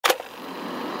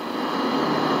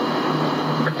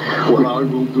What I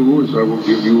will do is I will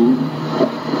give you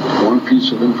one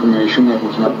piece of information that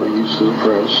was not released to the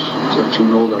press, to let you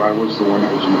know that I was the one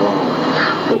that was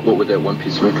involved. What would that one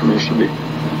piece of information be?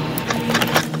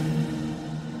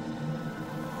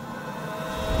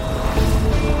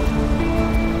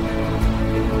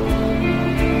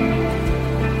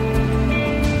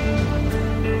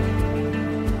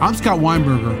 I'm Scott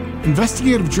Weinberger,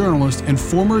 investigative journalist and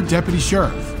former deputy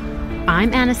sheriff.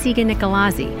 I'm Anna-Siga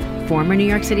Nicolazzi, former New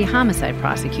York City homicide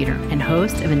prosecutor and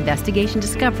host of Investigation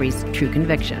Discovery's True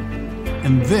Conviction.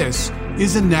 And this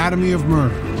is Anatomy of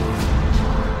Murder.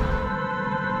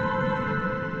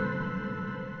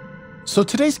 So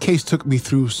today's case took me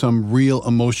through some real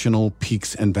emotional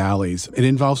peaks and valleys. It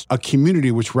involves a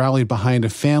community which rallied behind a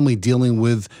family dealing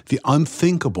with the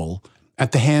unthinkable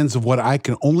at the hands of what I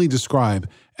can only describe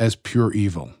as pure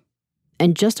evil.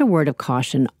 And just a word of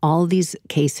caution, all these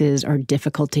cases are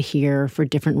difficult to hear for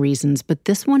different reasons, but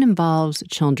this one involves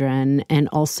children and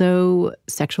also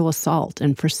sexual assault.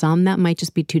 And for some, that might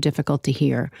just be too difficult to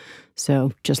hear.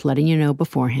 So just letting you know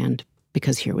beforehand,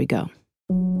 because here we go.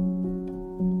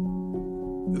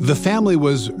 The family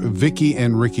was Vicki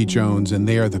and Ricky Jones, and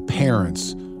they are the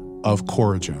parents of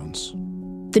Cora Jones.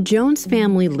 The Jones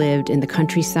family lived in the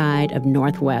countryside of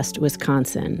northwest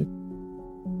Wisconsin.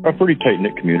 A pretty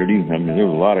tight-knit community. I mean, there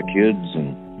was a lot of kids,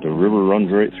 and the river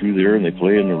runs right through there, and they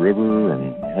play in the river,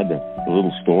 and had the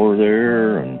little store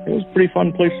there, and it was a pretty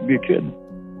fun place to be a kid.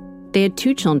 They had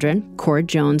two children, Cora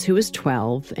Jones, who was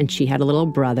 12, and she had a little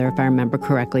brother, if I remember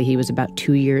correctly. He was about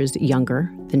 2 years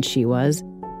younger than she was.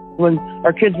 When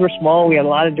our kids were small, we had a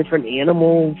lot of different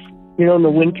animals. You know, in the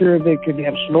winter, they could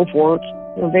have snow forts.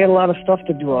 You know, they had a lot of stuff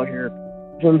to do out here.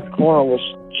 And Cora was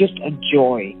just a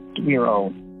joy to be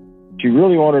around. She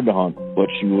really wanted to hunt, but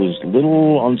she was a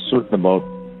little uncertain about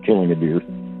killing a deer.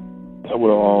 That would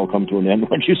all come to an end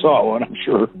when she saw one, I'm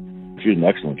sure. She's an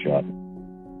excellent shot.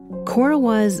 Cora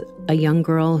was a young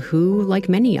girl who, like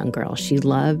many young girls, she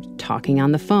loved talking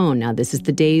on the phone. Now, this is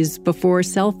the days before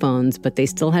cell phones, but they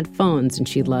still had phones, and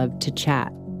she loved to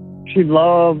chat. She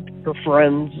loved her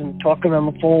friends and talking on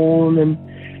the phone and,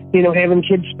 you know, having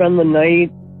kids spend the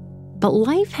night. But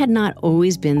life had not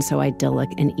always been so idyllic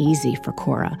and easy for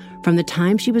Cora. From the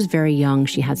time she was very young,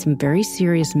 she had some very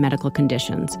serious medical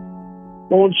conditions.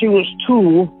 Well, when she was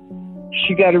 2,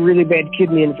 she got a really bad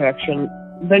kidney infection.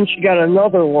 Then she got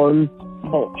another one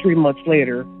about 3 months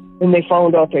later, and they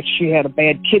found out that she had a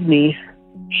bad kidney.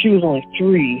 She was only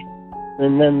 3,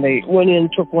 and then they went in and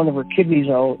took one of her kidneys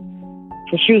out.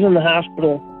 So she was in the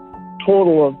hospital,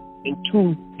 total of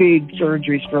 2 big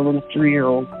surgeries for a little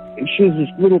 3-year-old. And she was this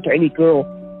little tiny girl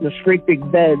in this great big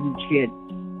bed, and she had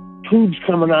tubes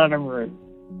coming out of her.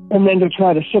 And then to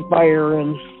try to sit by her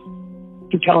and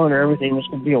to telling her everything was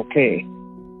going to be okay.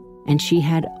 And she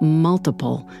had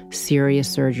multiple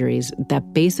serious surgeries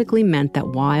that basically meant that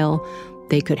while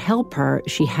they could help her,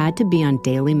 she had to be on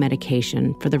daily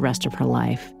medication for the rest of her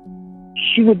life.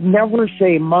 She would never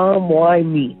say, "Mom, why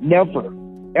me?" Never,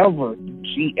 ever. Did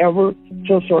she ever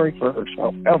feel sorry for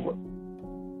herself, ever.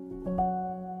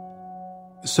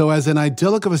 So as an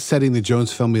idyllic of a setting the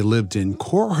Jones family lived in,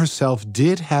 Cora herself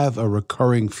did have a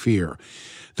recurring fear,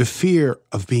 the fear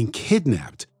of being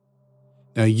kidnapped.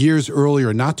 Now, years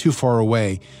earlier, not too far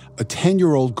away, a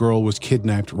 10-year-old girl was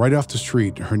kidnapped right off the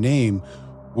street. Her name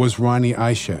was Ronnie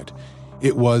Eichett.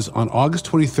 It was on August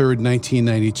 23rd,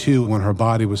 1992, when her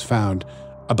body was found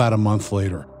about a month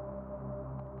later.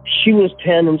 She was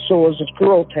 10, and so was this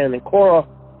girl 10, and Cora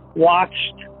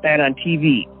watched that on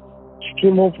TV. She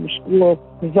came home from school,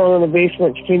 was down in the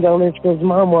basement, she came down there and she goes,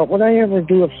 "Mom, what would I ever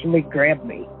do if somebody grabbed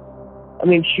me?" I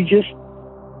mean, she just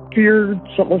feared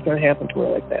something was going to happen to her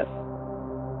like that.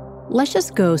 Let's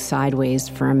just go sideways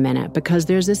for a minute, because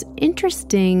there's this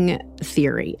interesting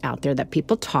theory out there that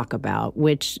people talk about,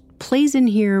 which plays in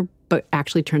here, but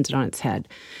actually turns it on its head.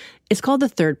 It's called the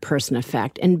third person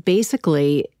effect. And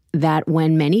basically, that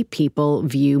when many people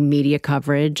view media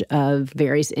coverage of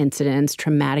various incidents,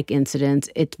 traumatic incidents,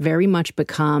 it very much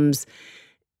becomes,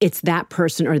 it's that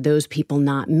person or those people,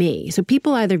 not me. So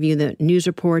people either view the news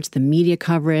reports, the media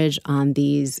coverage on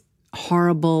these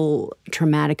horrible,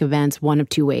 traumatic events one of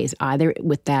two ways, either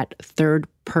with that third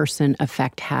person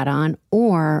effect hat on,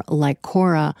 or like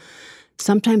Cora,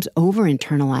 sometimes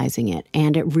over-internalizing it.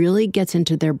 And it really gets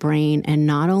into their brain, and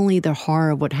not only the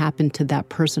horror of what happened to that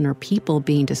person or people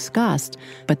being discussed,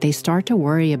 but they start to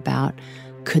worry about,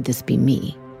 could this be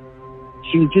me?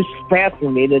 She was just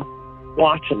fascinated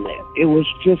watching that. It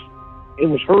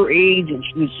was her age, and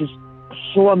she was just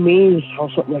so amazed how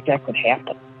something like that could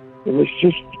happen. It was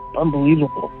just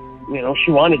unbelievable. You know,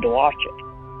 she wanted to watch it.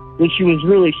 When she was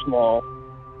really small,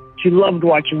 She loved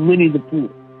watching Winnie the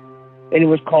Pooh, and it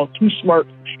was called Too Smart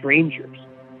for Strangers.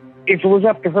 If it was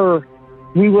up to her,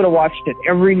 we would have watched it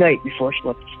every night before she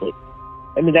went to sleep.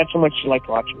 I mean, that's how much she liked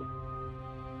watching it.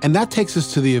 And that takes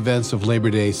us to the events of Labor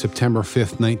Day, September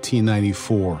 5th,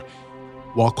 1994.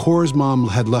 While Cora's mom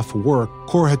had left for work,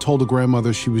 Cora had told her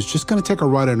grandmother she was just going to take a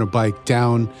ride on her bike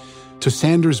down to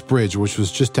Sanders Bridge, which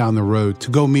was just down the road,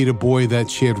 to go meet a boy that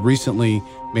she had recently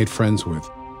made friends with.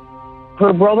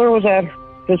 Her brother was at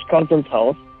his cousin's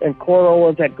house, and Cora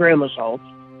was at Grandma's house.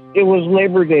 It was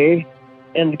Labor Day,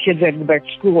 and the kids had to go back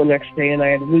to school the next day,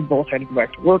 and we both had to go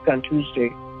back to work on Tuesday.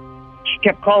 She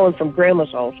kept calling from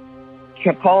Grandma's house. She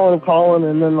kept calling and calling,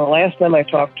 and then the last time I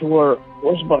talked to her, it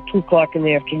was about 2 o'clock in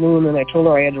the afternoon, and I told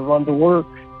her I had to run to work.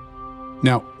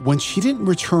 Now, when she didn't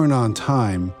return on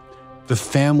time, the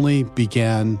family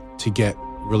began to get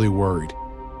really worried.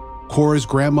 Cora's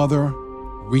grandmother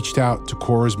reached out to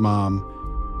Cora's mom,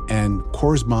 and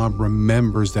Cora's mom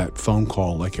remembers that phone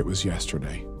call like it was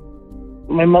yesterday.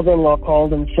 My mother-in-law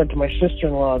called and said to my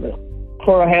sister-in-law that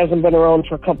Cora hasn't been around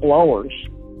for a couple hours.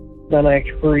 Then I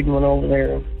hurried and went over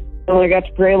there. When I got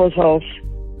to Grandma's house,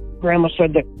 Grandma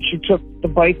said that she took the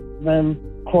bike, then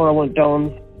Cora went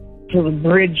down to the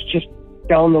bridge just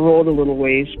down the road a little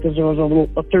ways because there was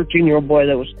a 13-year-old boy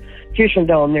that was fishing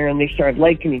down there, and they started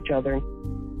liking each other.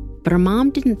 But her mom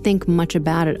didn't think much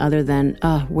about it other than,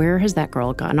 where has that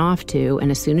girl gotten off to?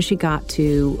 And as soon as she got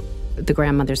to the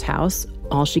grandmother's house,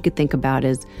 all she could think about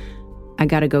is, I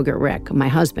got to go get Rick, my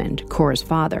husband, Cora's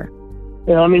father.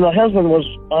 You know, I mean, my husband was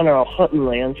on our hunting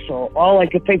land, so all I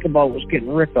could think about was getting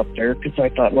Rick up there because I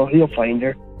thought, well, he'll find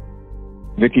her.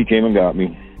 Vicky came and got me,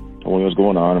 told me what was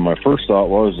going on, and my first thought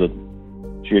was that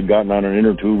she had gotten on an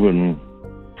inner tube and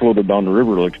floated down the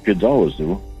river like kids always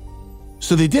do.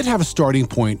 So they did have a starting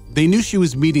point. They knew she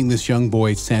was meeting this young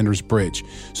boy at Sanders Bridge.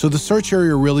 So the search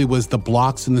area really was the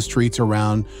blocks and the streets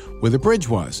around where the bridge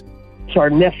was. So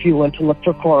our nephew went to look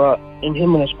for Cora, and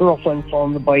him and his girlfriend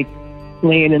found the bike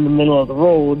laying in the middle of the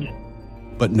road.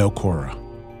 But no Cora.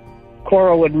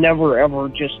 Cora would never, ever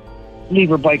just leave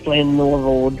her bike laying in the middle of the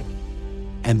road.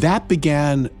 And that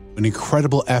began an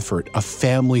incredible effort, a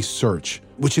family search,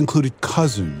 which included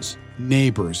cousins,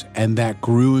 neighbors, and that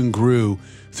grew and grew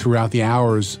throughout the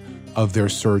hours of their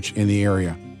search in the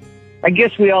area. I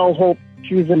guess we all hoped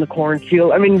she was in the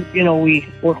cornfield. I mean, you know, we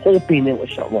were hoping it was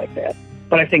something like that.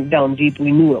 But I think down deep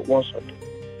we knew it wasn't.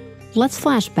 Let's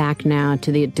flash back now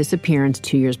to the disappearance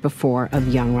 2 years before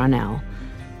of young Ronell.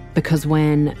 Because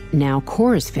when now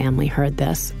Cora's family heard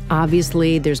this,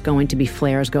 obviously there's going to be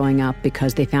flares going up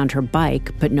because they found her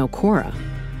bike, but no Cora.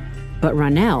 But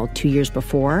Ronell, 2 years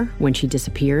before, when she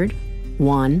disappeared,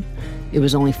 one, it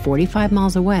was only 45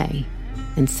 miles away.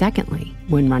 And secondly,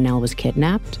 when Ronell was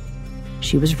kidnapped,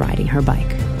 she was riding her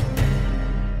bike.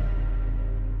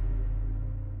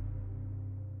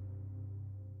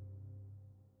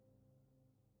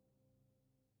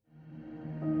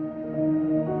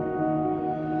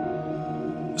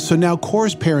 So now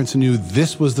Cora's parents knew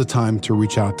this was the time to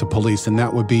reach out to police, and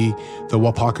that would be the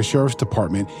Waupaca Sheriff's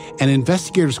Department. And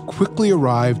investigators quickly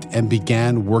arrived and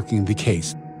began working the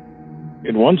case.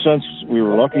 In one sense, we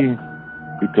were lucky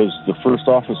because the first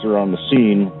officer on the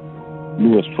scene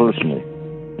knew us personally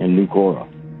and knew Cora.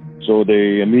 So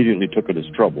they immediately took it as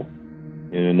trouble.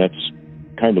 And that's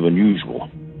kind of unusual.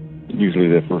 Usually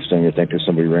the first thing you think is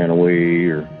somebody ran away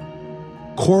or...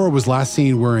 Cora was last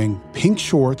seen wearing pink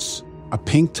shorts, a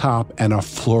pink top, and a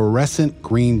fluorescent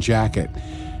green jacket.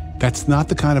 That's not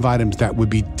the kind of items that would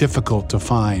be difficult to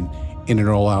find in an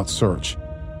all-out search.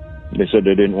 They said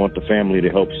they didn't want the family to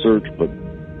help search, but,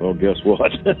 well, guess what?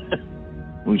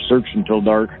 We searched until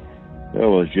dark. There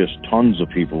was just tons of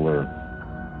people there.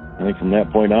 I think from that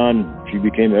point on, she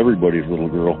became everybody's little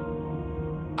girl.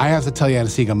 I have to tell you,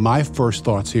 Anna-Sigga, my first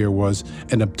thoughts here was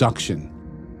an abduction.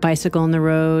 Bicycle on the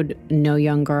road, no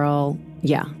young girl,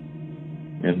 yeah.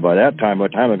 And by the time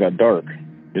it got dark,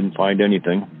 didn't find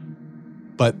anything.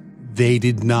 But they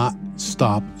did not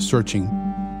stop searching.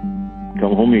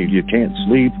 Come home, you can't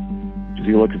sleep. You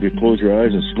feel like if you close your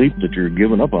eyes and sleep that you're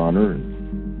giving up on her.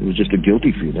 It was just a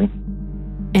guilty feeling.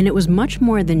 And it was much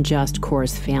more than just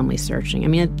Cora's family searching. I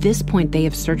mean, at this point, they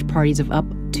have search parties of up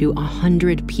to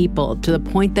 100 people, to the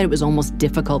point that it was almost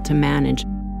difficult to manage.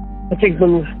 I think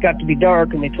when it got to be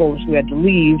dark and they told us we had to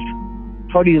leave,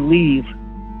 how do you leave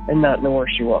and not know where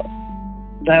she was?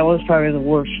 That was probably the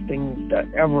worst thing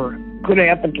that ever could have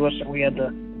happened to us, that we had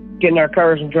to get in our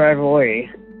cars and drive away.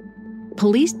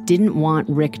 Police didn't want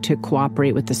Rick to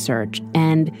cooperate with the search,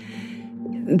 and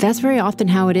That's very often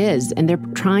how it is, and they're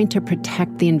trying to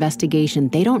protect the investigation.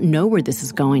 They don't know where this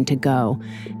is going to go.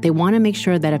 They want to make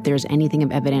sure that if there's anything of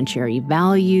evidentiary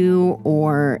value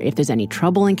or if there's any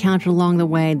trouble encountered along the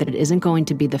way, that it isn't going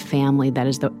to be the family that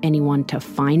is anyone to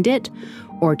find it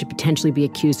or to potentially be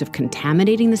accused of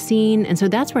contaminating the scene. And so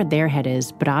that's where their head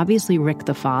is. But obviously Rick,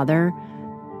 the father,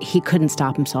 he couldn't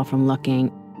stop himself from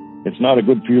looking. It's not a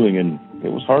good feeling, and it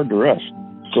was hard to rest.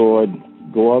 So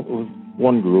I'd go out with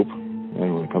one group,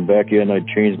 and when I come back in, I'd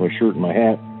change my shirt and my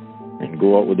hat and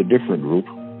go out with a different group.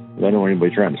 I don't want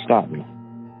anybody trying to stop me.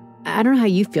 I don't know how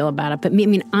you feel about it, but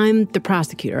I'm the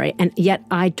prosecutor, right? And yet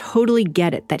I totally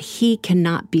get it that he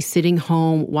cannot be sitting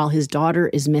home while his daughter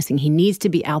is missing. He needs to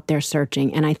be out there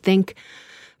searching. And I think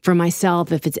for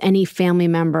myself, if it's any family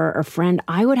member or friend,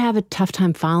 I would have a tough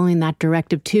time following that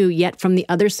directive too. Yet from the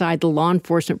other side, the law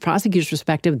enforcement prosecutor's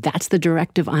perspective, that's the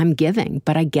directive I'm giving.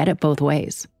 But I get it both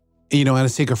ways. You know,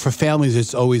 Anastasia, for families,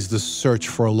 it's always the search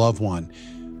for a loved one.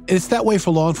 It's that way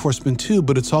for law enforcement too,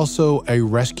 but it's also a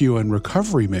rescue and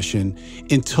recovery mission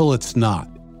until it's not.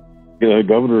 The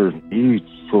governor, he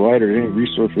provided any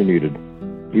resource we needed.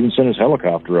 He even sent his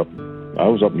helicopter up. I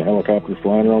was up in the helicopter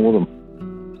flying around with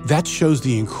him. That shows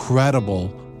the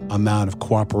incredible amount of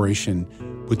cooperation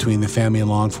between the family and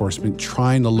law enforcement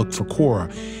trying to look for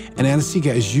Cora. And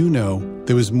Anastasia, as you know,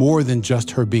 there was more than just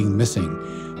her being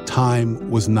missing. Time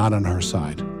was not on her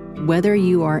side. Whether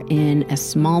you are in a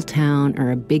small town or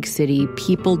a big city,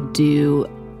 people do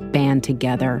band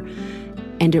together.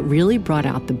 And it really brought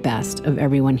out the best of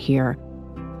everyone here.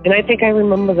 And I think I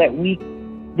remember that week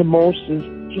the most is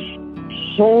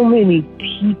just so many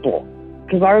people.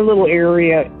 Because our little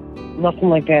area, nothing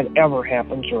like that ever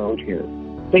happens around here.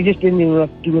 They just didn't even have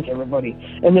to do with everybody.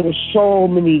 And there was so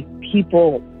many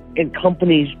people and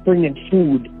companies bringing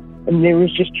food. And there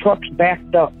was just trucks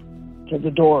backed up to the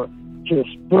door, just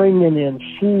bringing in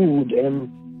food.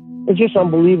 And it's just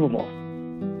unbelievable.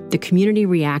 The community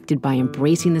reacted by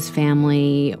embracing this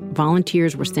family.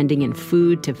 Volunteers were sending in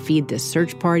food to feed this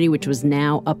search party, which was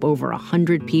now up over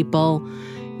 100 people.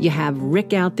 You have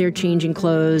Rick out there changing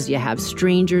clothes. You have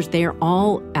strangers. They are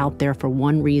all out there for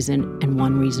one reason and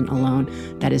one reason alone.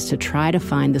 That is to try to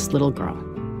find this little girl.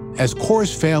 As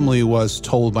Cora's family was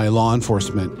told by law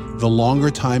enforcement, the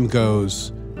longer time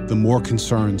goes, the more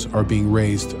concerns are being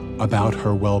raised about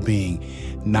her well-being,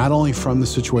 not only from the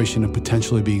situation of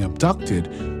potentially being abducted,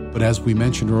 but as we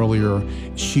mentioned earlier,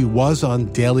 she was on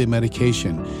daily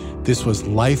medication. This was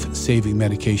life-saving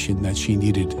medication that she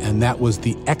needed, and that was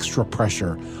the extra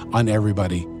pressure on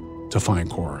everybody to find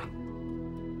Cora.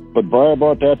 But by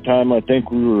about that time, I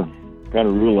think we were kind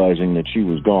of realizing that she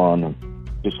was gone.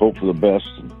 Just hope for the best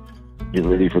and get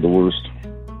ready for the worst.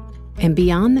 And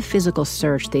beyond the physical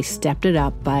search, they stepped it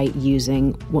up by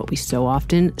using what we so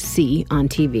often see on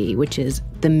TV, which is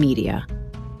the media.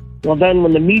 Well, then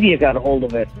when the media got a hold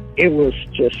of it, it was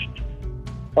just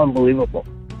unbelievable.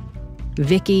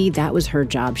 Vicky, that was her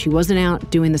job. She wasn't out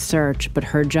doing the search, but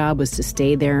her job was to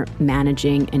stay there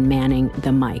managing and manning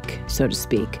the mic, so to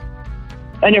speak.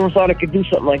 I never thought I could do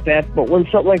something like that, but when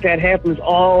something like that happens,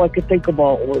 all I could think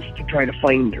about was to try to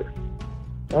find her.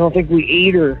 I don't think we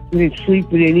ate her. We didn't sleep,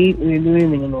 we didn't eat, we didn't do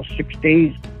anything in those 6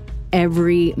 days.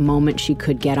 Every moment she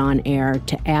could get on air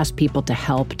to ask people to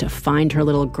help, to find her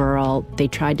little girl. They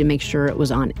tried to make sure it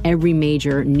was on every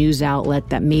major news outlet,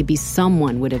 that maybe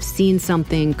someone would have seen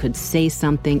something, could say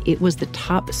something. It was the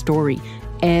top story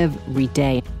every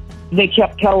day. They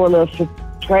kept telling us to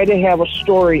try to have a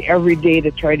story every day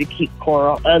to try to keep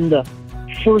Cora on the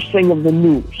first thing of the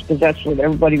news, because that's what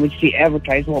everybody would see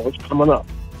advertising what was coming up.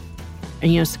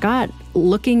 And, you know, Scott,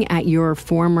 looking at your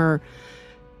former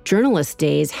journalist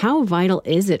days, how vital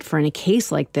is it for in a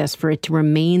case like this for it to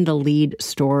remain the lead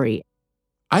story?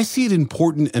 I see it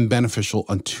important and beneficial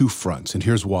on two fronts, and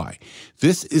here's why.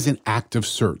 This is an active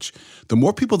search. The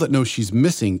more people that know she's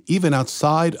missing, even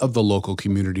outside of the local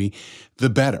community, the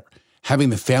better. Having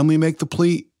the family make the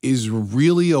plea is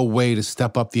really a way to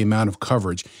step up the amount of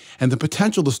coverage, and the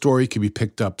potential the story could be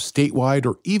picked up statewide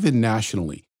or even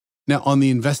nationally. Now, on the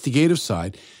investigative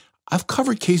side, I've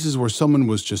covered cases where someone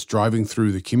was just driving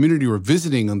through the community or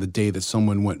visiting on the day that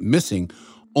someone went missing,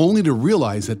 only to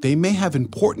realize that they may have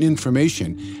important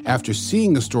information after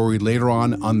seeing a story later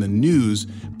on the news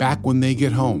back when they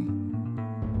get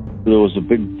home. There was a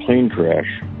big plane crash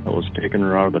that was taking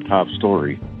her out of the top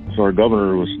story. So our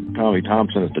governor was Tommy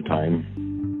Thompson at the time,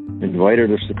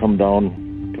 invited us to come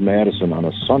down to Madison on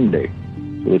a Sunday.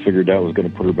 So they figured that was going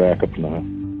to put her back up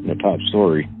in the top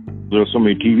story. There were so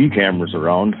many TV cameras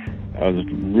around. I was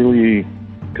really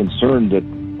concerned that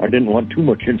I didn't want too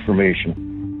much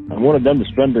information. I wanted them to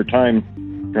spend their time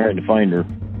trying to find her.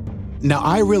 Now,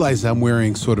 I realize I'm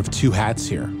wearing sort of two hats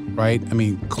here, right? I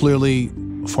mean, clearly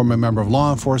a former member of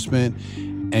law enforcement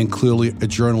and clearly a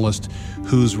journalist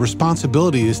whose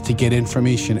responsibility is to get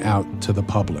information out to the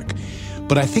public.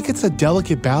 But I think it's a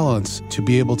delicate balance to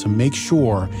be able to make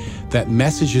sure that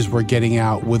messages were getting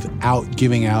out without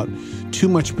giving out too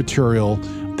much material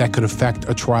that could affect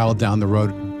a trial down the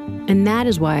road. And that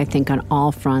is why I think on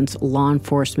all fronts, law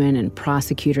enforcement and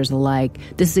prosecutors alike,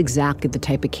 this is exactly the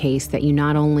type of case that you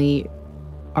not only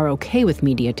are okay with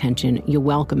media attention, you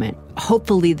welcome it.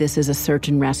 Hopefully this is a search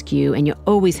and rescue, and you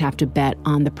always have to bet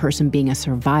on the person being a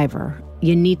survivor.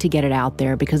 You need to get it out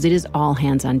there because it is all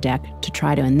hands on deck to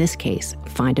try to, in this case,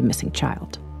 find a missing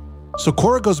child. So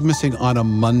Cora goes missing on a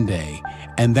Monday,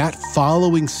 and that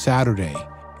following Saturday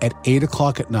at 8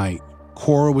 o'clock at night,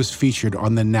 Cora was featured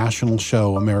on the national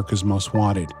show America's Most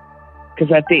Wanted.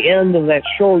 Because at the end of that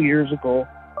show years ago,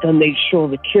 then they'd show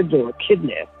the kids that were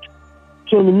kidnapped.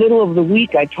 So in the middle of the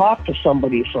week, I talked to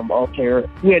somebody from out there.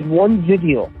 We had one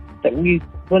video that we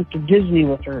went to Disney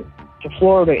with her, to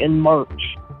Florida in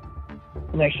March.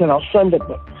 And I said, I'll send it,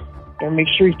 but make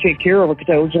sure you take care of it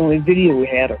because that was the only video we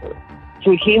had of her.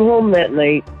 So we came home that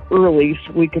night early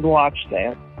so we could watch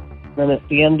that. Then at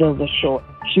the end of the show,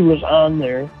 she was on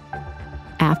there.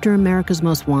 After America's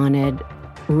Most Wanted,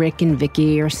 Rick and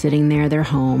Vicky are sitting there, they're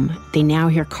home. They now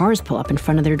hear cars pull up in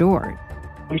front of their door.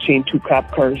 We seen two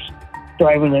cop cars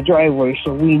driving the driveway,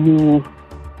 so we knew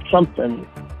something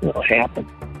happened.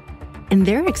 And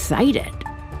they're excited.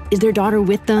 Is their daughter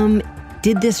with them?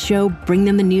 Did this show bring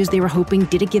them the news they were hoping?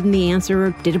 Did it give them the answer?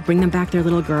 Or did it bring them back their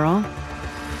little girl?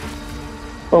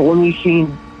 But when we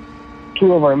seen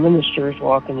two of our ministers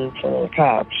walking in front of the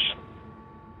cops,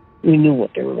 we knew what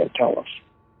they were going to tell us.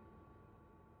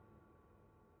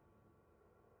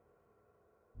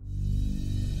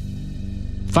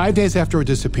 Five days after her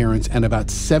disappearance and about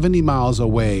 70 miles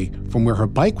away from where her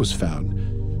bike was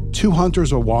found, two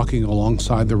hunters are walking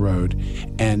alongside the road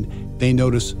and they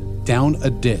notice down a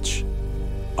ditch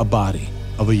a body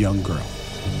of a young girl.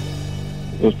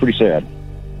 It was pretty sad,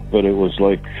 but it was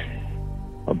like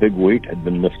a big weight had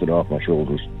been lifted off my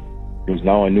shoulders because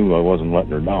now I knew I wasn't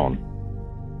letting her down.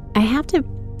 I have to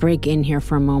break in here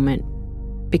for a moment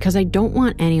because I don't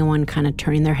want anyone kind of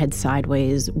turning their head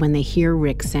sideways when they hear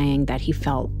Rick saying that he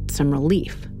felt some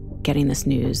relief getting this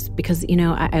news. Because,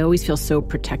 I always feel so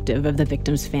protective of the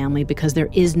victim's family because there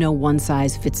is no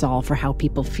one-size-fits-all for how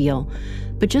people feel.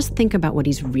 But just think about what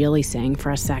he's really saying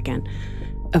for a second.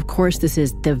 Of course, this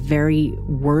is the very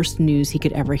worst news he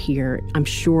could ever hear. I'm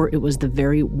sure it was the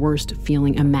very worst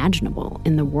feeling imaginable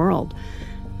in the world.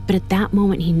 But at that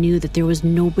moment, he knew that there was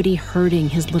nobody hurting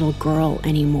his little girl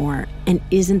anymore. And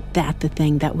isn't that the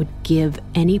thing that would give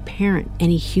any parent,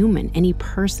 any human, any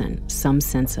person some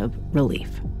sense of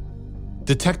relief?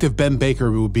 Detective Ben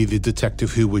Baker would be the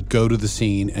detective who would go to the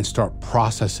scene and start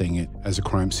processing it as a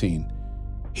crime scene.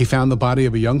 He found the body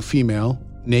of a young female,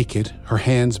 naked, her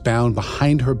hands bound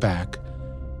behind her back,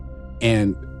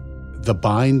 and the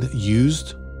bind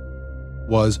used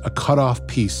was a cut-off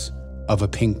piece of a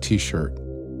pink T-shirt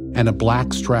and a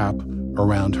black strap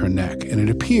around her neck. And it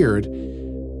appeared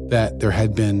that there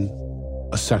had been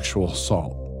a sexual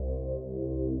assault.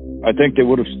 I think they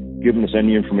would have given us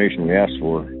any information we asked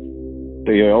for.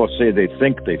 They always say they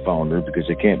think they found her because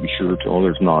they can't be sure until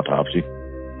there's an autopsy.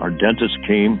 Our dentist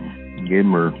came and gave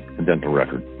them her dental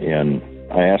record. And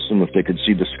I asked them if they could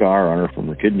see the scar on her from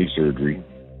her kidney surgery.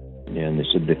 And they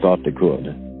said they thought they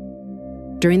could.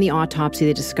 During the autopsy,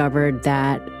 they discovered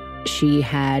that she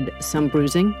had some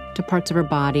bruising to parts of her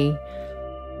body.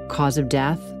 Cause of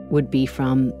death would be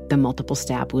from the multiple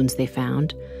stab wounds they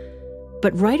found.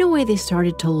 But right away, they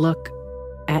started to look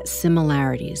at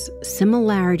similarities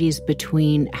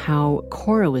between how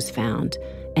Cora was found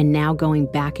and now going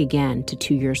back again to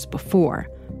 2 years before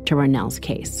to Ronell's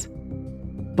case.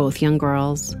 Both young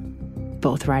girls,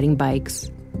 both riding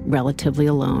bikes, relatively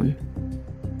alone,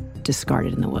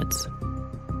 discarded in the woods.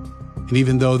 And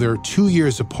even though they're 2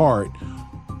 years apart,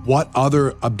 what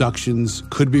other abductions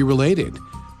could be related?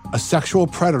 A sexual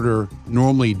predator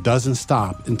normally doesn't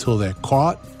stop until they're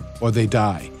caught or they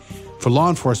die. For law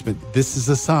enforcement, this is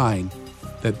a sign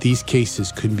that these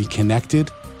cases could be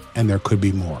connected and there could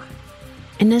be more.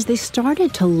 And as they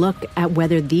started to look at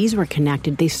whether these were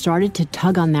connected, they started to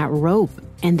tug on that rope,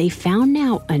 and they found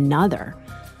now another.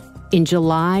 In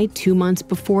July, 2 months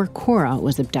before Cora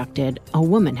was abducted, a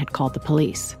woman had called the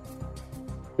police.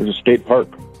 There's a state park,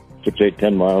 6, 8,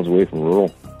 10 miles away from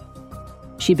rural.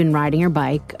 She'd been riding her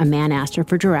bike. A man asked her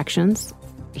for directions.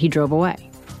 He drove away.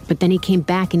 But then he came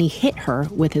back and he hit her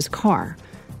with his car.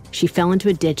 She fell into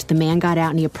a ditch. The man got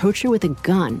out and he approached her with a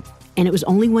gun. And it was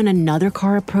only when another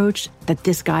car approached that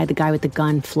this guy, the guy with the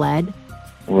gun, fled.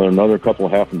 Well, another couple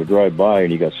happened to drive by,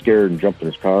 and he got scared and jumped in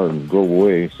his car and drove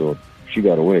away, so she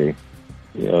got away.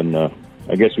 And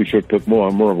I guess we should have took more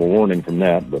of a warning from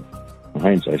that, but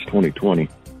hindsight's 20/20.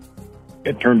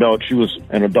 It turned out she was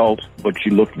an adult, but she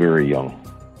looked very young.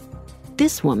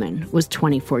 This woman was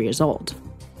 24 years old.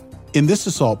 In this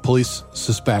assault, police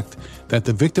suspect that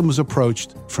the victim was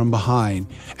approached from behind,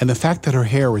 and the fact that her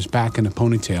hair was back in a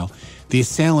ponytail, the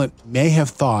assailant may have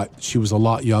thought she was a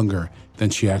lot younger than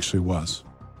she actually was.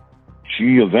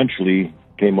 She eventually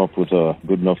came up with a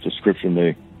good enough description.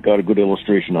 They got a good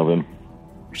illustration of him.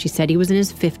 She said he was in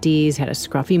his 50s, had a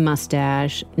scruffy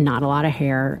mustache, not a lot of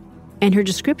hair, and her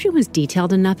description was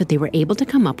detailed enough that they were able to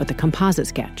come up with a composite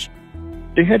sketch.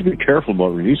 They had to be careful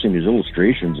about releasing these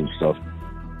illustrations and stuff.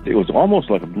 It was almost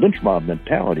like a lynch mob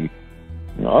mentality.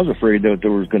 You know, I was afraid that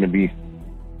there was going to be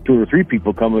 2 or 3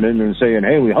 people coming in and saying,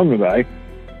 "Hey, we hung the guy."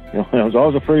 You know, I was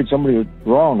always afraid somebody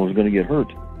wrong was going to get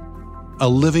hurt. A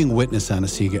living witness,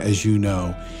 Anna-Sigga, as you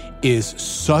know, is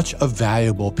such a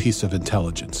valuable piece of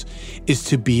intelligence, is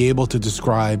to be able to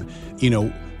describe,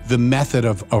 the method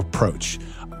of approach,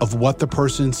 of what the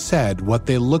person said, what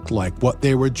they looked like, what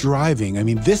they were driving. I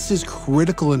mean, this is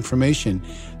critical information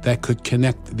that could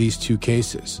connect these two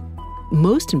cases.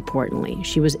 Most importantly,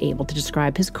 she was able to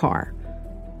describe his car.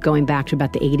 Going back to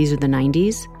about the 80s or the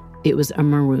 90s, it was a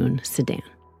maroon sedan.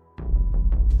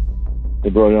 They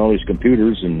brought in all these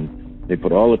computers, and they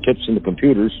put all the tips in the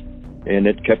computers, and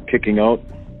it kept kicking out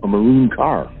a maroon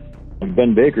car. And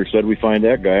Ben Baker said, "We find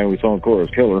that guy, and we found Cora's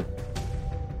killer."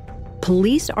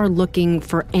 Police are looking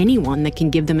for anyone that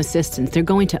can give them assistance. They're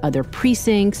going to other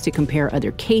precincts to compare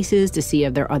other cases, to see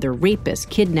if there are other rapists,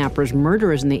 kidnappers,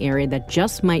 murderers in the area that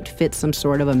just might fit some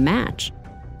sort of a match.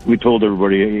 We told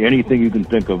everybody, anything you can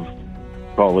think of,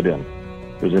 call it in,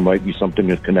 because there might be something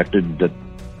that's connected that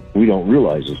we don't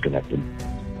realize is connected.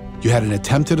 You had an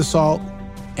attempted assault,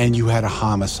 and you had a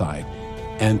homicide.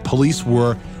 And police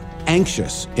were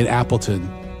anxious in Appleton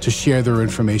to share their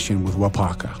information with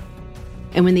Waupaca.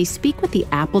 And when they speak with the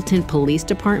Appleton Police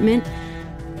Department,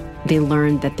 they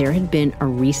learned that there had been a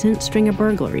recent string of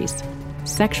burglaries,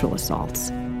 sexual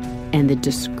assaults, and the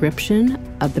description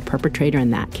of the perpetrator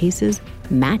in that cases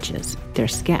matches their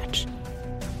sketch.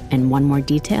 And one more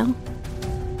detail,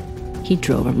 he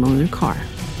drove a maroon car.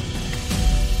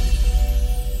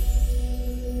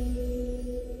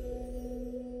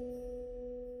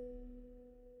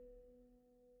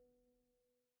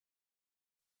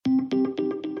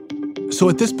 So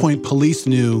at this point, police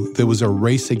knew there was a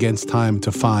race against time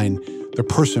to find the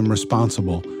person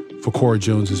responsible for Cora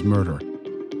Jones's murder.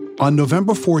 On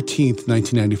November 14th,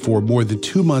 1994, more than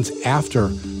 2 months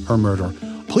after her murder,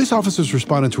 police officers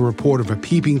responded to a report of a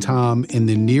peeping Tom in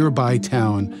the nearby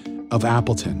town of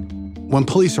Appleton. When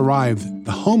police arrived,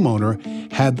 the homeowner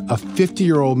had a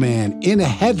 50-year-old man in a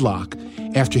headlock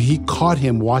after he caught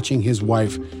him watching his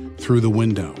wife through the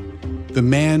window. The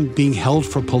man being held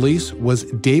for police was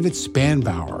David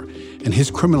Spanbauer, and his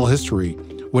criminal history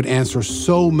would answer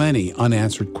so many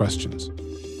unanswered questions.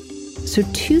 So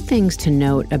 2 things to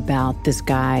note about this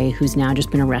guy who's now just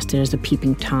been arrested as a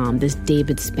peeping Tom, this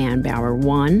David Spanbauer.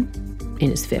 1, in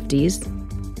his 50s,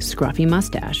 scruffy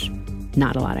mustache,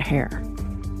 not a lot of hair.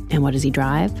 And what does he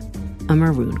drive? A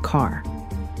maroon car.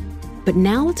 But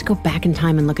now let's go back in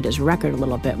time and look at his record a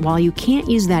little bit. While you can't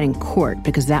use that in court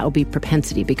because that will be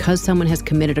propensity, because someone has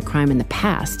committed a crime in the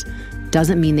past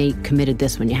doesn't mean they committed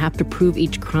this one. You have to prove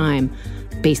each crime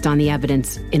based on the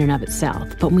evidence in and of itself.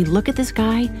 But when we look at this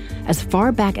guy, as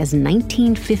far back as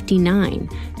 1959,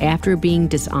 after being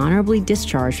dishonorably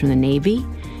discharged from the Navy,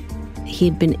 he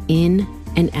had been in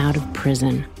and out of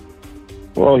prison.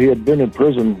 Well, he had been in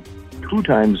prison 2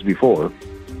 times before.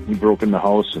 He broke in the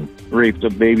house and raped a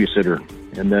babysitter.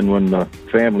 And then when the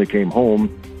family came home,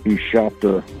 he shot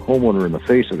the homeowner in the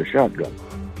face with a shotgun.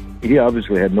 He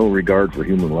obviously had no regard for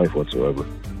human life whatsoever.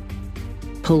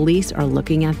 Police are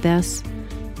looking at this,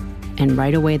 and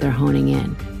right away they're honing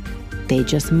in. They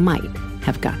just might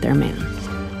have got their man.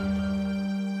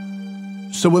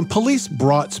 So when police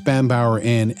brought Spanbauer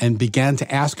in and began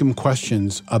to ask him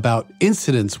questions about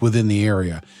incidents within the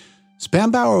area,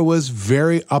 Spanbauer was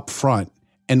very upfront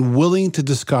and willing to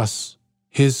discuss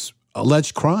his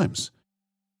alleged crimes.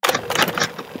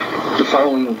 The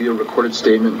following will be a recorded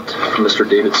statement from Mr.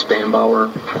 David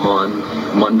Spanbauer on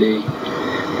Monday,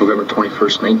 November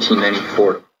 21st,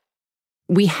 1994.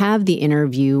 We have the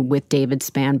interview with David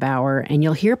Spanbauer, and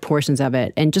you'll hear portions of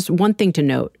it. And just one thing to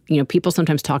note, people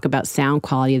sometimes talk about sound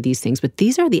quality of these things, but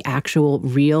these are the actual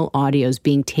real audios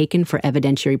being taken for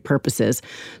evidentiary purposes.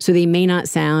 So they may not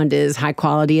sound as high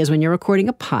quality as when you're recording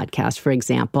a podcast, for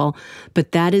example,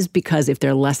 but that is because if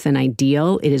they're less than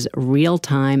ideal, it is real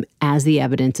time as the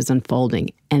evidence is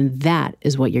unfolding. And that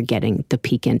is what you're getting the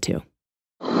peek into.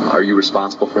 Are you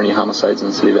responsible for any homicides in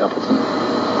the city of Appleton?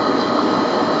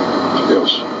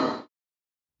 Yes.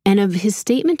 And of his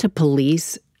statement to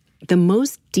police, the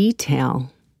most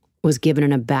detail was given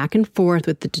in a back and forth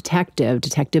with the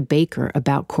Detective Baker,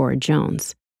 about Cora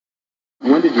Jones.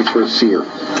 When did you first see her?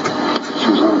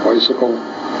 She was on a bicycle.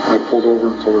 I pulled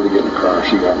over and told her to get in the car.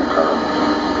 She got in the car.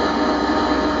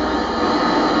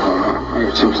 I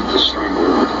attempted to strangle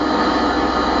her.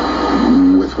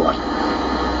 With what?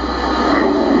 I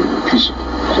don't know, a piece of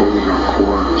clothing or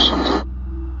cord or something.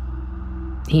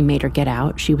 He made her get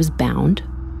out. She was bound.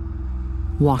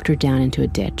 Walked her down into a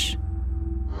ditch.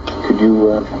 Could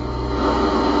you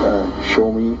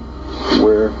show me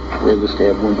where the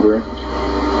stab wound were?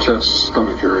 Chest,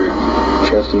 stomach area.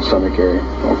 Chest and stomach area.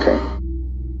 Okay.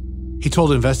 He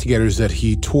told investigators that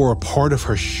he tore a part of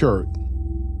her shirt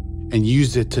and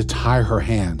used it to tie her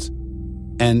hands.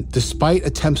 And despite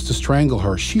attempts to strangle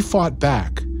her, she fought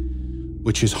back,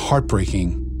 which is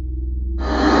heartbreaking.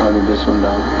 How did this one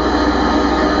down?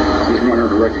 I didn't want her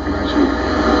to recognize me.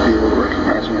 Be able to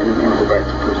recognize me. I didn't want to go back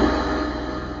to prison.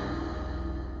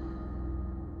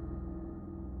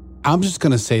 I'm just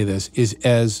going to say this, is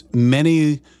as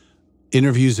many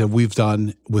interviews that we've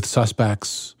done with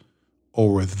suspects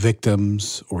or with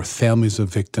victims or families of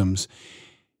victims,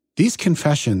 these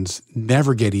confessions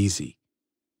never get easy.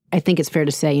 I think it's fair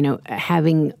to say,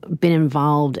 having been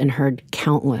involved and heard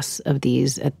countless of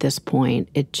these at this point,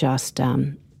 it just,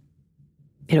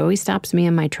 it always stops me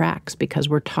in my tracks, because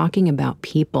we're talking about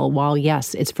people. While,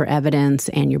 yes, it's for evidence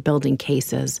and you're building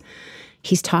cases,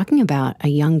 he's talking about a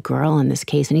young girl in this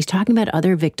case, and he's talking about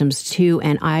other victims too.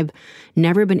 And I've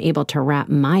never been able to wrap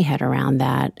my head around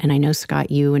that. And I know,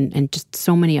 Scott, you and just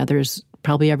so many others,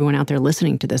 probably everyone out there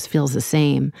listening to this feels the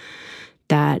same,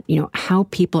 that, how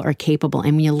people are capable.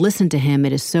 And when you listen to him,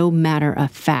 it is so matter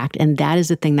of fact. And that is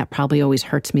the thing that probably always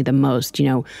hurts me the most.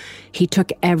 He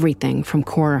took everything from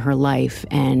Cora, her life,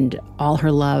 and all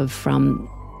her love from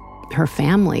her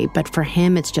family. But for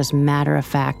him, it's just matter of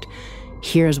fact.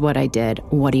 Here's what I did.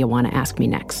 What do you want to ask me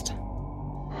next?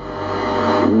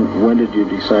 When did you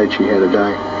decide she had to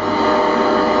die?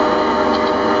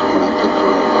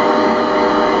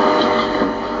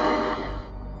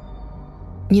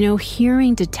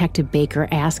 Hearing Detective Baker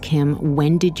ask him,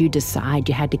 when did you decide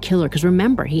you had to kill her? Because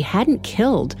remember, he hadn't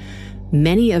killed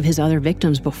many of his other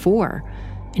victims before.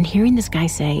 And hearing this guy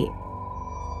say,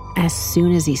 as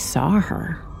soon as he saw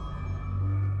her,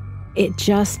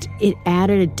 it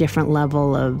added a different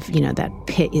level of, that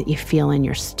pit that you feel in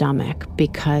your stomach,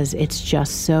 because it's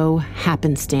just so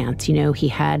happenstance. He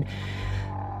had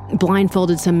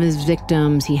blindfolded some of his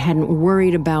victims. He hadn't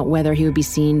worried about whether he would be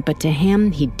seen, but to him,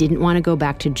 he didn't want to go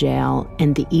back to jail.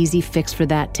 And the easy fix for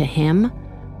that to him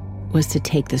was to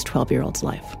take this 12-year-old's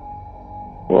life.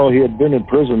 Well, he had been in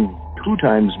prison 2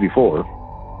 times before.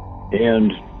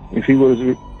 And if he was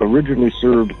originally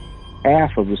served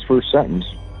half of his first sentence,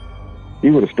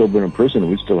 he would have still been in prison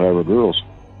and we'd still have our girls.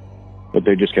 But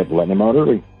they just kept letting him out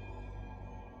early.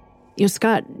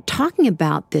 Scott, talking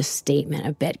about this statement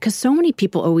a bit, because so many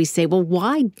people always say, well,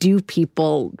 why do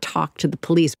people talk to the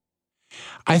police?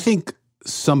 I think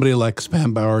somebody like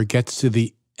Spanbauer gets to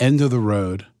the end of the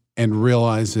road and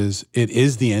realizes it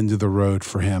is the end of the road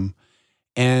for him,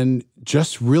 and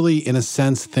just really, in a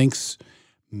sense, thinks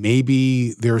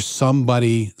maybe there's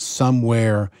somebody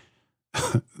somewhere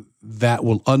that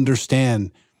will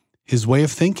understand his way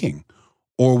of thinking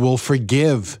or will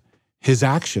forgive his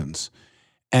actions.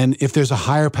 And if there's a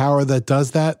higher power that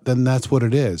does that, then that's what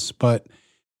it is. But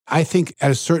I think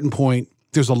at a certain point,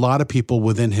 there's a lot of people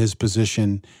within his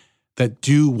position that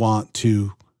do want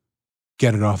to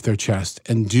get it off their chest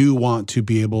and do want to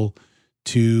be able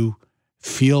to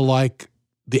feel like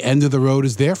the end of the road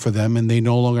is there for them and they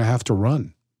no longer have to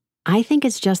run. I think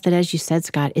it's just that, as you said,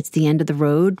 Scott, it's the end of the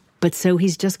road. But so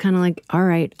he's just kind of like, all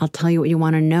right, I'll tell you what you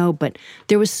want to know. But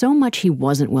there was so much he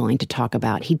wasn't willing to talk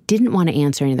about. He didn't want to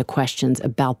answer any of the questions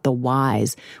about the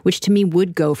whys, which to me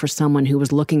would go for someone who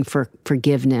was looking for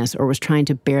forgiveness or was trying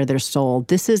to bare their soul.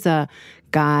 This is a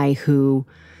guy who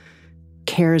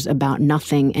cares about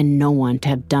nothing and no one to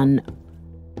have done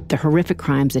the horrific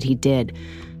crimes that he did.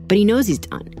 But he knows he's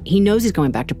done. He knows he's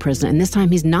going back to prison. And this time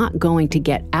he's not going to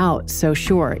get out. So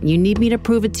sure, you need me to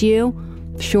prove it to you?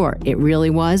 Sure, it really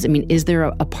was. I mean, is there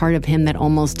a part of him that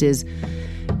almost is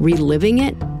reliving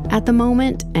it at the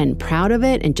moment and proud of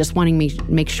it and just wanting me to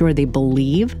make sure they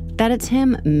believe that it's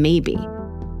him? Maybe.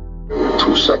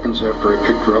 2 seconds after I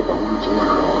picked her up, I wanted to let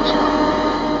her all the time.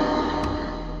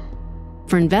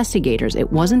 For investigators,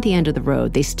 it wasn't the end of the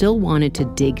road. They still wanted to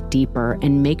dig deeper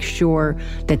and make sure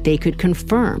that they could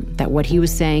confirm that what he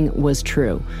was saying was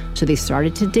true. So they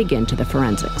started to dig into the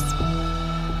forensics.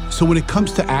 So when it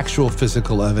comes to actual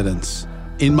physical evidence,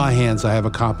 in my hands, I have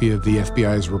a copy of the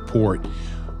FBI's report,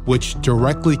 which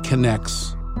directly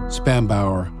connects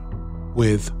Spanbauer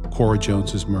with Cora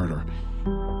Jones's murder.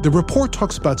 The report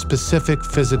talks about specific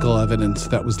physical evidence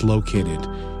that was located.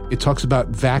 It talks about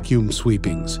vacuum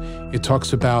sweepings. It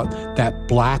talks about that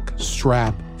black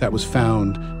strap that was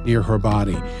found near her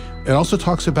body. It also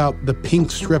talks about the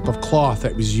pink strip of cloth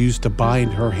that was used to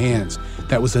bind her hands.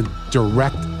 That was a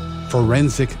direct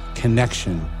forensic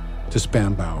connection to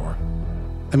Spanbauer.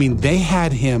 I mean, they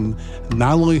had him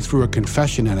not only through a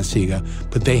confession, Anna-Sigga,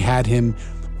 but they had him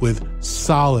with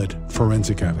solid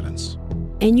forensic evidence.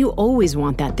 And you always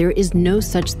want that. There is no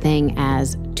such thing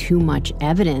as too much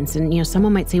evidence. And,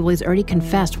 someone might say, well, he's already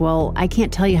confessed. Well, I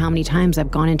can't tell you how many times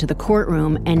I've gone into the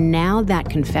courtroom, and now that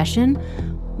confession,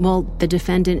 well, the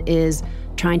defendant is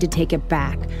trying to take it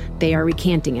back. They are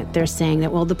recanting it. They're saying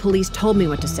that, well, the police told me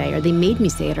what to say, or they made me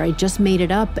say it, or I just made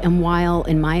it up. And while,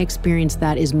 in my experience,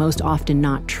 that is most often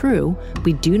not true,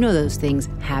 we do know those things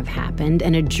have happened,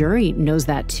 and a jury knows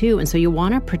that too. And so you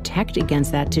want to protect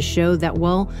against that to show that,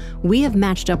 well, we have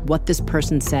matched up what this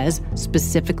person says,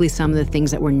 specifically some of the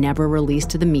things that were never released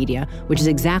to the media, which is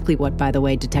exactly what, by the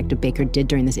way, Detective Baker did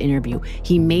during this interview.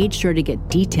 He made sure to get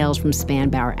details from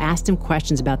Spanbauer, asked him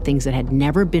questions about things that had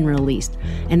never been released.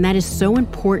 And that is so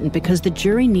important because the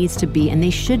jury needs to be, and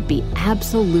they should be,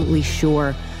 absolutely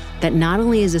sure that not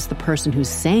only is this the person who's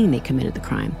saying they committed the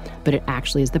crime, but it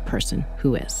actually is the person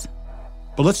who is.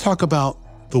 But let's talk about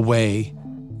the way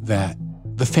that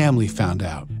the family found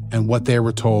out and what they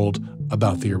were told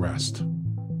about the arrest.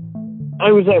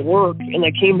 I was at work, and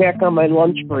I came back on my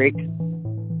lunch break,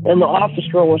 and the office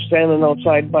girl was standing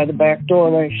outside by the back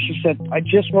door, and she said, I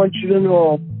just want you to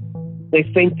know they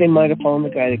think they might have found the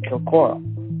guy that killed Cora.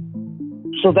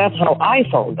 So that's how I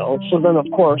found out. So then, of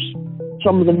course,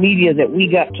 some of the media that we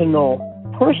got to know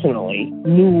personally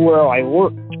knew where I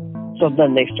worked. So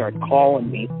then they started calling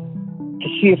me to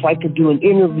see if I could do an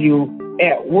interview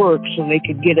at work so they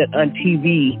could get it on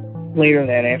TV later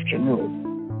that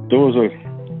afternoon. There was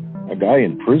a guy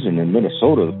in prison in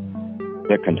Minnesota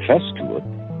that confessed to it.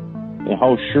 And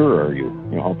how sure are you?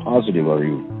 How positive are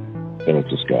you that it's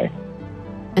this guy?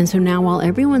 And so now, while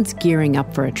everyone's gearing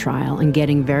up for a trial and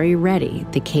getting very ready,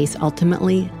 the case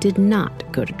ultimately did not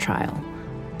go to trial.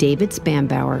 David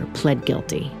Spanbauer pled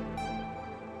guilty.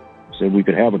 Said we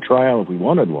could have a trial if we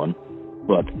wanted one,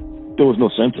 but there was no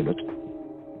sense in it.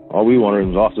 All we wanted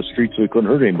was off the street so we couldn't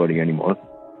hurt anybody anymore.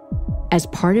 As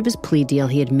part of his plea deal,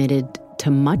 he admitted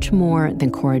to much more than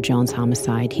Cora Jones'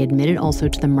 homicide. He admitted also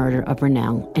to the murder of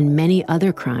Rennell and many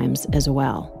other crimes as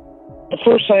well. The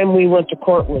first time we went to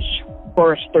court was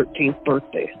Cora's 13th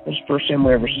birthday. It was the first time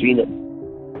we ever seen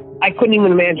him. I couldn't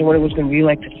even imagine what it was going to be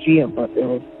like to see him, but it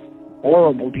was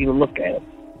horrible to even look at him.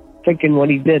 Thinking what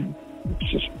he did,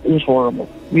 it was horrible.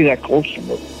 Be that close to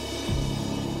him.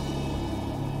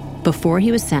 Before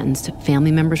he was sentenced,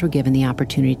 family members were given the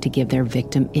opportunity to give their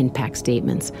victim impact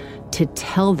statements, to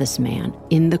tell this man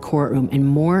in the courtroom, and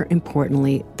more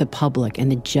importantly, the public and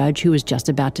the judge who was just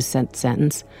about to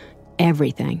sentence,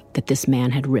 everything that this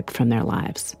man had ripped from their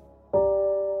lives.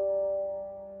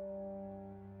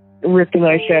 Rick and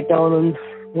I sat down and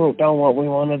wrote down what we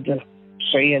wanted to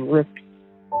say, and Rick,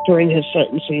 during his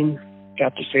sentencing,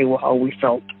 got to say how we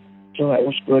felt, so that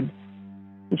was good.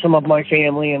 And some of my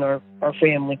family and our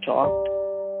family talked.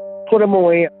 Put him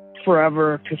away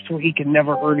forever so he could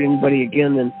never hurt anybody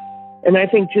again. And I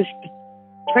think just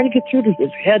trying to get through to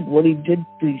his head what he did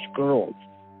to these girls.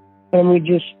 And we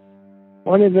just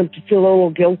wanted them to feel a little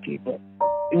guilty, but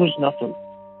it was nothing.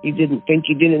 He didn't think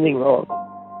he did anything wrong.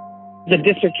 The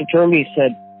district attorney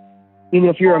said,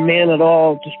 if you're a man at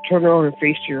all, just turn around and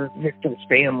face your victim's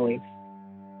family.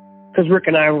 Because Rick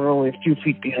and I were only a few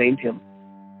feet behind him.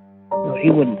 He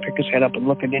wouldn't pick his head up and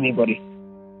look at anybody.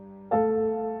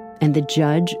 And the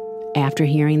judge, after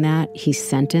hearing that, he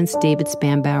sentenced David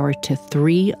Spanbauer to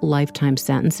 3 lifetime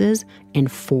sentences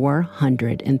and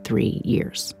 403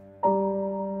 years.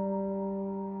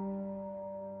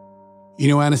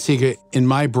 Anna-Sigga, in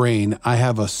my brain, I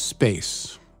have a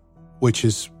space which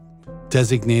is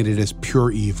designated as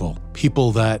pure evil.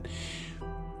 People that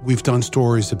we've done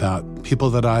stories about, people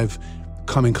that I've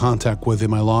come in contact with in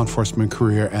my law enforcement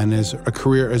career and as a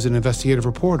career as an investigative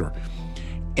reporter.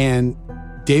 And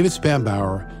David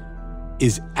Spanbauer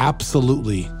is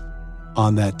absolutely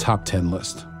on that top 10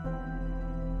 list.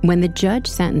 When the judge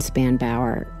sentenced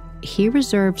Spanbauer, he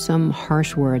reserved some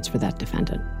harsh words for that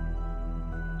defendant.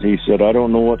 He said, I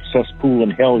don't know what cesspool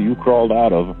in hell you crawled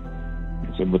out of.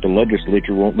 He said, but the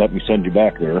legislature won't let me send you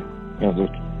back there.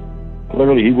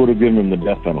 Clearly, he would have given him the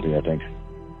death penalty, I think.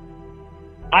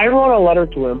 I wrote a letter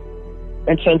to him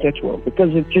and sent it to him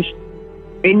because it just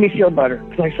made me feel better.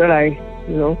 Because I said, I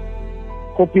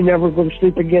hope you never go to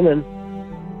sleep again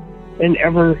and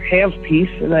ever have peace,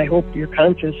 and I hope your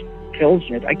conscience kills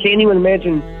you. I can't even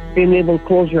imagine being able to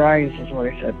close your eyes, is what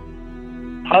I said.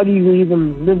 How do you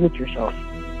even live with yourself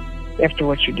after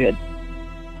what you did?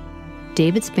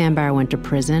 David Spanbauer went to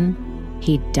prison.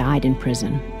 He died in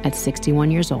prison at 61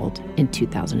 years old in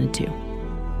 2002.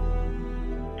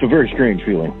 It's a very strange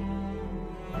feeling.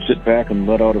 Sit back and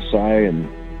let out a sigh and,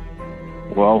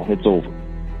 well, it's over.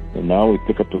 And now we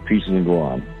pick up the pieces and go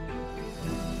on.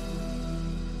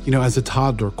 You know, as a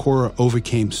toddler, Cora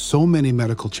overcame so many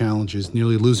medical challenges,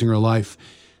 nearly losing her life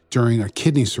during a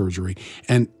kidney surgery.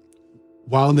 And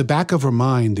while in the back of her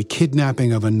mind, the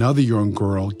kidnapping of another young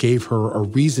girl gave her a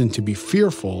reason to be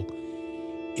fearful,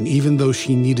 and even though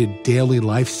she needed daily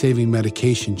life-saving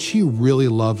medication, she really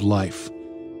loved life,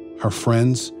 her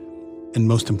friends, and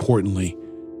most importantly,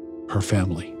 her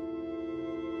family.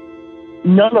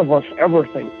 None of us ever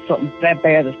think something that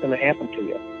bad is going to happen to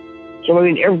you. So, I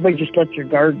mean, everybody just lets your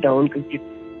guard down because you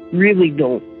really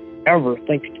don't ever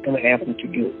think it's going to happen to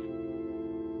you.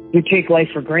 We take life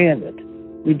for granted.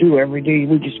 We do every day.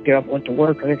 We just get up, went to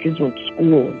work, and our kids went to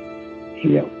school.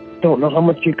 And, don't know how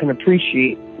much you can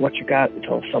appreciate what you got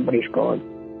until somebody's gone.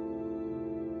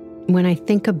 When I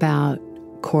think about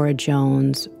Cora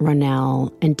Jones,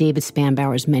 Ronell, and David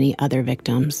Spanbauer's many other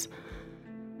victims,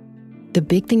 the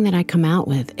big thing that I come out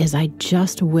with is I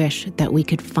just wish that we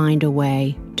could find a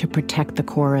way to protect the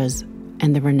Coras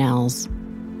and the Ronells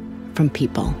from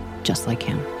people just like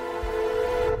him.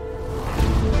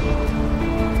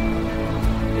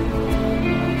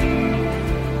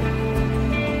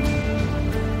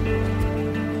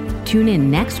 Tune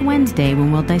in next Wednesday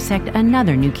when we'll dissect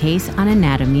another new case on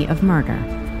Anatomy of Murder.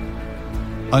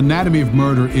 Anatomy of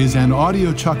Murder is an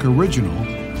Audio Chuck original,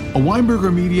 a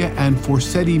Weinberger Media and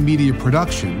Forsetti Media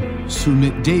production.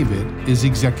 Sumit David is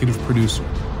executive producer.